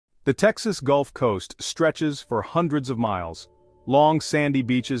The Texas Gulf Coast stretches for hundreds of miles. Long sandy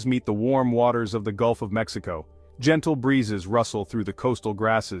beaches meet the warm waters of the Gulf of Mexico. Gentle breezes rustle through the coastal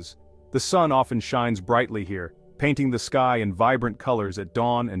grasses. The sun often shines brightly here, painting the sky in vibrant colors at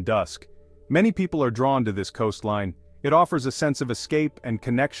dawn and dusk. Many people are drawn to this coastline. It offers a sense of escape and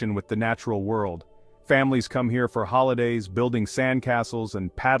connection with the natural world. Families come here for holidays, building sandcastles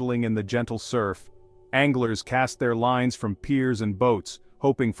and paddling in the gentle surf. Anglers cast their lines from piers and boats,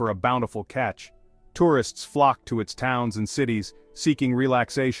 hoping for a bountiful catch. Tourists flock to its towns and cities, seeking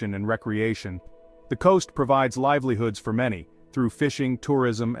relaxation and recreation. The coast provides livelihoods for many, through fishing,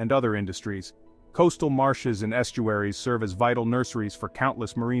 tourism, and other industries. Coastal marshes and estuaries serve as vital nurseries for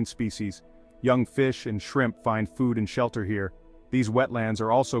countless marine species. Young fish and shrimp find food and shelter here. These wetlands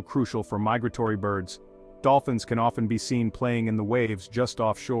are also crucial for migratory birds. Dolphins can often be seen playing in the waves just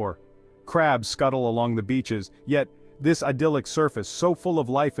offshore. Crabs scuttle along the beaches, yet this idyllic surface so full of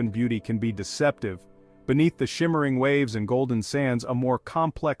life and beauty can be deceptive. Beneath the shimmering waves and golden sands, a more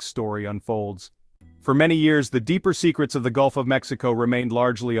complex story unfolds. For many years, the deeper secrets of the Gulf of Mexico remained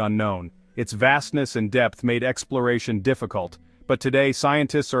largely unknown. Its vastness and depth made exploration difficult, but today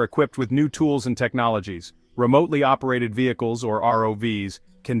scientists are equipped with new tools and technologies. Remotely operated vehicles, or ROVs,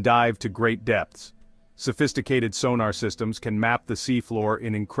 can dive to great depths. Sophisticated sonar systems can map the seafloor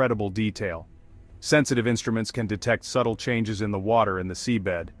in incredible detail. Sensitive instruments can detect subtle changes in the water and the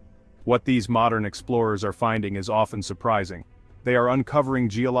seabed. What these modern explorers are finding is often surprising. They are uncovering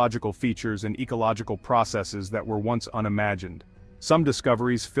geological features and ecological processes that were once unimagined. Some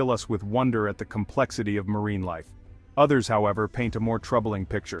discoveries fill us with wonder at the complexity of marine life. Others, however, paint a more troubling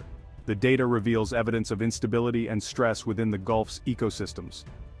picture. The data reveals evidence of instability and stress within the Gulf's ecosystems.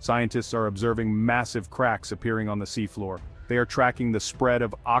 Scientists are observing massive cracks appearing on the seafloor. They are tracking the spread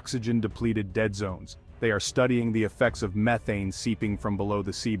of oxygen-depleted dead zones. They are studying the effects of methane seeping from below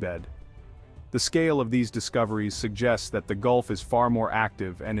the seabed. The scale of these discoveries suggests that the Gulf is far more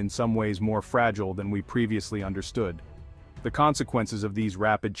active and in some ways more fragile than we previously understood. The consequences of these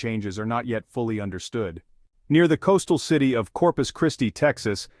rapid changes are not yet fully understood. Near the coastal city of Corpus Christi,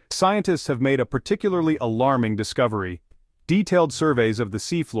 Texas, scientists have made a particularly alarming discovery. Detailed surveys of the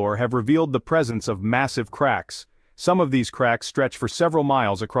seafloor have revealed the presence of massive cracks. Some of these cracks stretch for several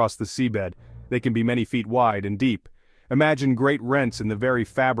miles across the seabed. They can be many feet wide and deep. Imagine great rents in the very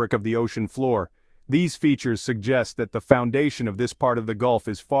fabric of the ocean floor. These features suggest that the foundation of this part of the Gulf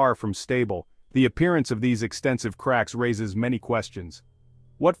is far from stable. The appearance of these extensive cracks raises many questions.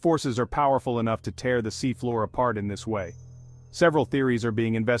 What forces are powerful enough to tear the seafloor apart in this way? Several theories are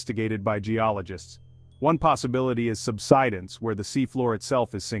being investigated by geologists. One possibility is subsidence, where the seafloor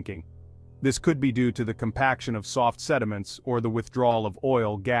itself is sinking. This could be due to the compaction of soft sediments or the withdrawal of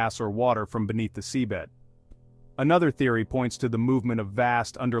oil, gas, or water from beneath the seabed. Another theory points to the movement of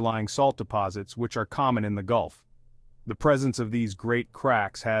vast underlying salt deposits which are common in the Gulf. The presence of these great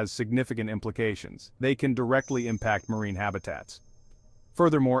cracks has significant implications. They can directly impact marine habitats.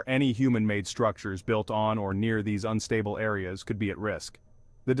 Furthermore, any human-made structures built on or near these unstable areas could be at risk.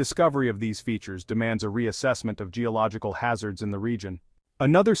 The discovery of these features demands a reassessment of geological hazards in the region.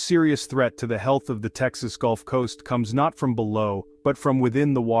 Another serious threat to the health of the Texas Gulf Coast comes not from below, but from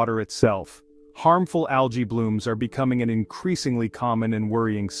within the water itself. Harmful algae blooms are becoming an increasingly common and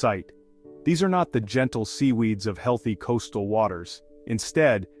worrying sight. These are not the gentle seaweeds of healthy coastal waters.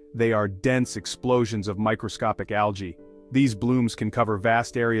 Instead, they are dense explosions of microscopic algae. These blooms can cover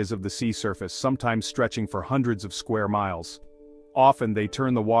vast areas of the sea surface, sometimes stretching for hundreds of square miles. Often they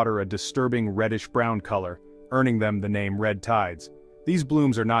turn the water a disturbing reddish-brown color, earning them the name red tides. These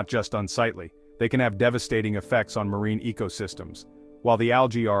blooms are not just unsightly, they can have devastating effects on marine ecosystems. While the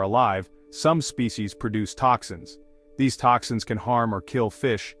algae are alive, some species produce toxins. These toxins can harm or kill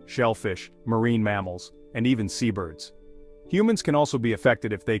fish, shellfish, marine mammals, and even seabirds. Humans can also be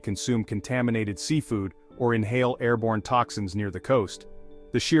affected if they consume contaminated seafood or inhale airborne toxins near the coast.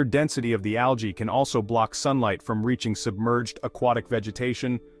 The sheer density of the algae can also block sunlight from reaching submerged aquatic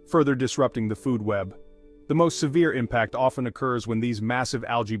vegetation, further disrupting the food web. The most severe impact often occurs when these massive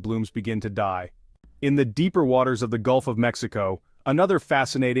algae blooms begin to die. In the deeper waters of the Gulf of Mexico, another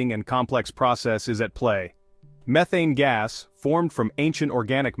fascinating and complex process is at play. Methane gas, formed from ancient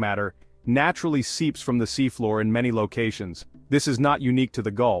organic matter, naturally seeps from the seafloor in many locations. This is not unique to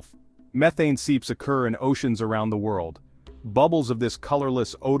the Gulf. Methane seeps occur in oceans around the world. Bubbles of this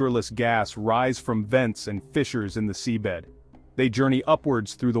colorless, odorless gas rise from vents and fissures in the seabed. They journey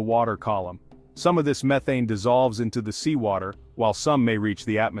upwards through the water column. Some of this methane dissolves into the seawater, while some may reach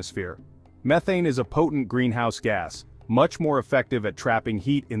the atmosphere. Methane is a potent greenhouse gas, much more effective at trapping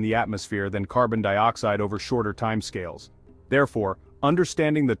heat in the atmosphere than carbon dioxide over shorter timescales. Therefore,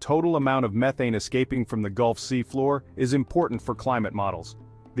 Understanding the total amount of methane escaping from the Gulf seafloor is important for climate models.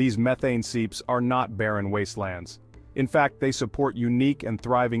 These methane seeps are not barren wastelands. In fact, they support unique and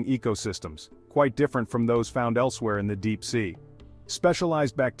thriving ecosystems, quite different from those found elsewhere in the deep sea.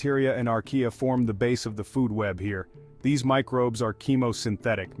 Specialized bacteria and archaea form the base of the food web here. These microbes are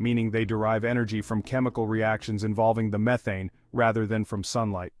chemosynthetic, meaning they derive energy from chemical reactions involving the methane, rather than from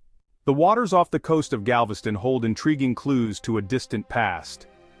sunlight. The waters off the coast of Galveston hold intriguing clues to a distant past.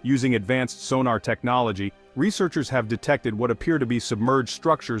 Using advanced sonar technology, researchers have detected what appear to be submerged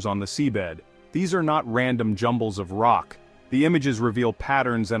structures on the seabed. These are not random jumbles of rock. The images reveal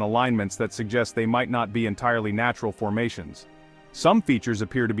patterns and alignments that suggest they might not be entirely natural formations. Some features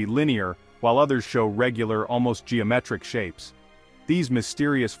appear to be linear, while others show regular, almost geometric shapes. These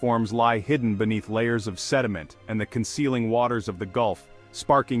mysterious forms lie hidden beneath layers of sediment and the concealing waters of the Gulf,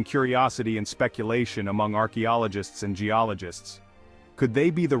 sparking curiosity and speculation among archaeologists and geologists. Could they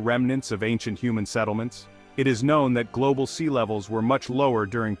be the remnants of ancient human settlements? It is known that global sea levels were much lower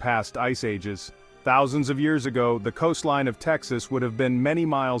during past ice ages. Thousands of years ago, the coastline of Texas would have been many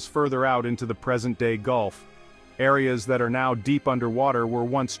miles further out into the present-day Gulf. Areas that are now deep underwater were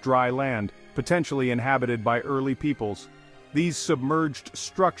once dry land, potentially inhabited by early peoples. These submerged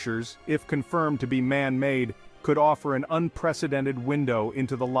structures, if confirmed to be man-made, could offer an unprecedented window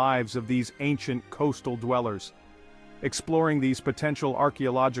into the lives of these ancient coastal dwellers. Exploring these potential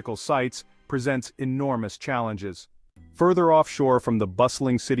archaeological sites presents enormous challenges. Further offshore from the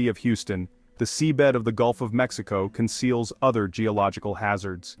bustling city of Houston, the seabed of the Gulf of Mexico conceals other geological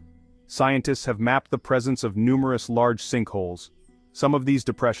hazards. Scientists have mapped the presence of numerous large sinkholes. Some of these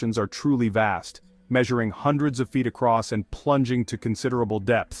depressions are truly vast, measuring hundreds of feet across and plunging to considerable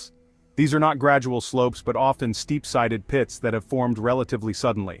depths. These are not gradual slopes but often steep-sided pits that have formed relatively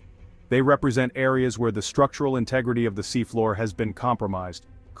suddenly. They represent areas where the structural integrity of the seafloor has been compromised,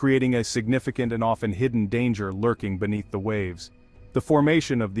 creating a significant and often hidden danger lurking beneath the waves. The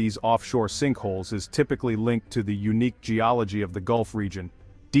formation of these offshore sinkholes is typically linked to the unique geology of the Gulf region.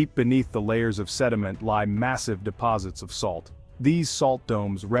 Deep beneath the layers of sediment lie massive deposits of salt. These salt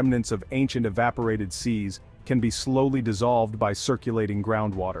domes, remnants of ancient evaporated seas, can be slowly dissolved by circulating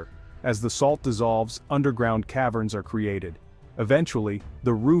groundwater. As the salt dissolves, underground caverns are created. Eventually,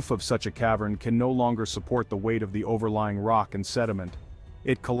 the roof of such a cavern can no longer support the weight of the overlying rock and sediment.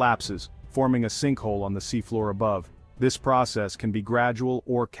 It collapses, forming a sinkhole on the seafloor above. This process can be gradual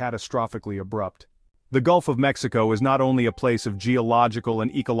or catastrophically abrupt. The Gulf of Mexico is not only a place of geological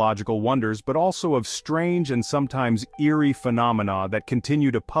and ecological wonders but also of strange and sometimes eerie phenomena that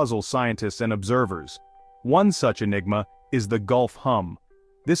continue to puzzle scientists and observers. One such enigma is the Gulf hum.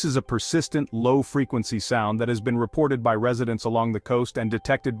 This is a persistent, low-frequency sound that has been reported by residents along the coast and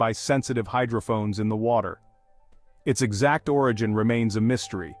detected by sensitive hydrophones in the water. Its exact origin remains a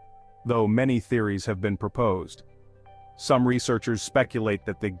mystery, though many theories have been proposed. Some researchers speculate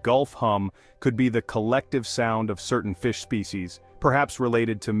that the Gulf hum could be the collective sound of certain fish species, perhaps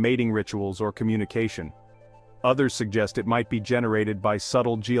related to mating rituals or communication. Others suggest it might be generated by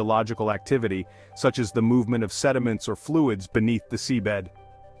subtle geological activity, such as the movement of sediments or fluids beneath the seabed.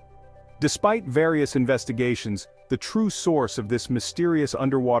 Despite various investigations, the true source of this mysterious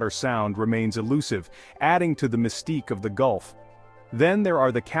underwater sound remains elusive, adding to the mystique of the Gulf. Then there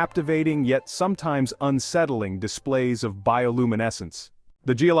are the captivating yet sometimes unsettling displays of bioluminescence.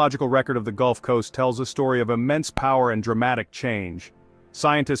 The geological record of the Gulf Coast tells a story of immense power and dramatic change.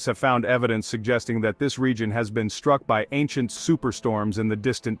 Scientists have found evidence suggesting that this region has been struck by ancient superstorms in the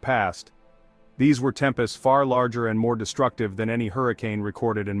distant past. These were tempests far larger and more destructive than any hurricane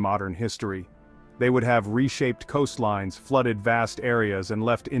recorded in modern history. They would have reshaped coastlines, flooded vast areas, and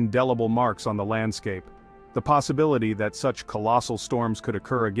left indelible marks on the landscape. The possibility that such colossal storms could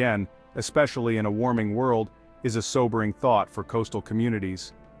occur again, especially in a warming world, is a sobering thought for coastal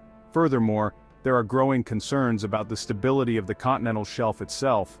communities. Furthermore, there are growing concerns about the stability of the continental shelf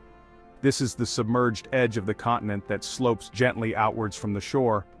itself. This is the submerged edge of the continent that slopes gently outwards from the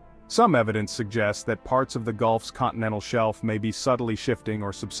shore. Some evidence suggests that parts of the Gulf's continental shelf may be subtly shifting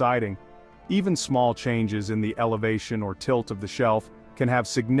or subsiding. Even small changes in the elevation or tilt of the shelf can have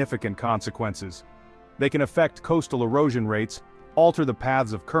significant consequences. They can affect coastal erosion rates, alter the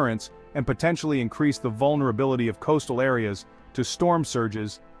paths of currents, and potentially increase the vulnerability of coastal areas to storm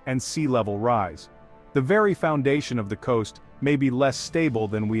surges and sea level rise. The very foundation of the coast may be less stable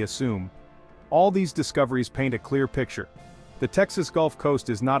than we assume. All these discoveries paint a clear picture. The Texas Gulf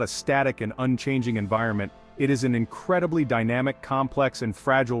Coast is not a static and unchanging environment, it is an incredibly dynamic, complex, and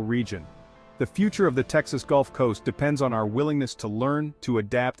fragile region. The future of the Texas Gulf Coast depends on our willingness to learn, to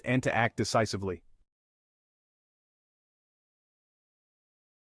adapt, and to act decisively.